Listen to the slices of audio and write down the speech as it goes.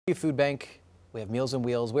Food Bank, we have Meals on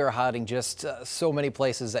Wheels. We're highlighting just so many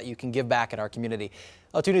places that you can give back in our community.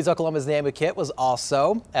 2 News Oklahoma's Naomi Keitt was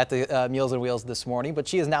also at the Meals on Wheels this morning, but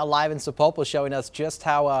she is now live in Sapulpa showing us just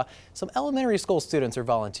how some elementary school students are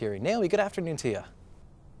volunteering. Naomi, good afternoon to you.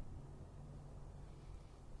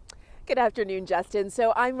 Good afternoon, Justin.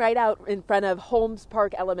 So I'm right out in front of Holmes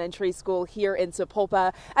Park Elementary School here in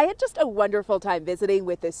Sapulpa. I had just a wonderful time visiting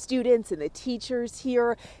with the students and the teachers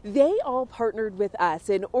here. They all partnered with us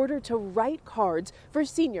in order to write cards for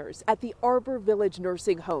seniors at the Arbor Village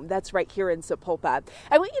Nursing Home. That's right here in Sapulpa.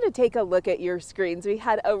 I want you to take a look at your screens. We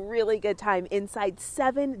had a really good time inside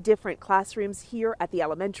 7 different classrooms here at the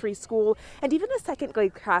elementary school and even a second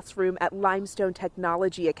grade classroom at Limestone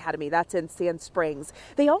Technology Academy. That's in Sand Springs.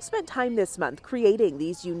 They all spent time this month creating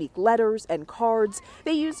these unique letters and cards.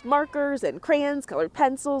 They used markers and crayons, colored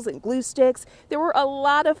pencils and glue sticks. There were a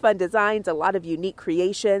lot of fun designs, a lot of unique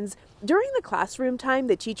creations. During the classroom time,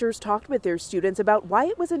 the teachers talked with their students about why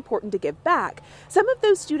it was important to give back. Some of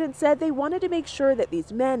those students said they wanted to make sure that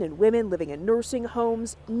these men and women living in nursing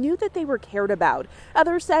homes knew that they were cared about.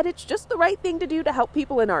 Others said it's just the right thing to do to help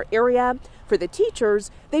people in our area. For the teachers,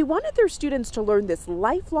 they wanted their students to learn this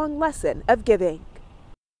lifelong lesson of giving.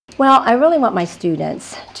 Well, I really want my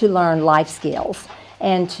students to learn life skills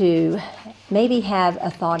and to maybe have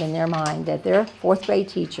a thought in their mind that their 4th grade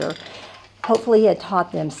teacher hopefully had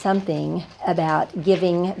taught them something about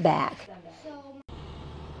giving back.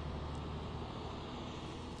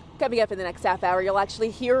 Coming up in the next half hour, you'll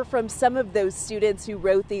actually hear from some of those students who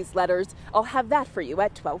wrote these letters. I'll have that for you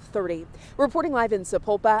at 12:30. Reporting live in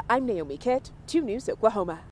Sapulpa, I'm Naomi Keitt, 2 News Oklahoma.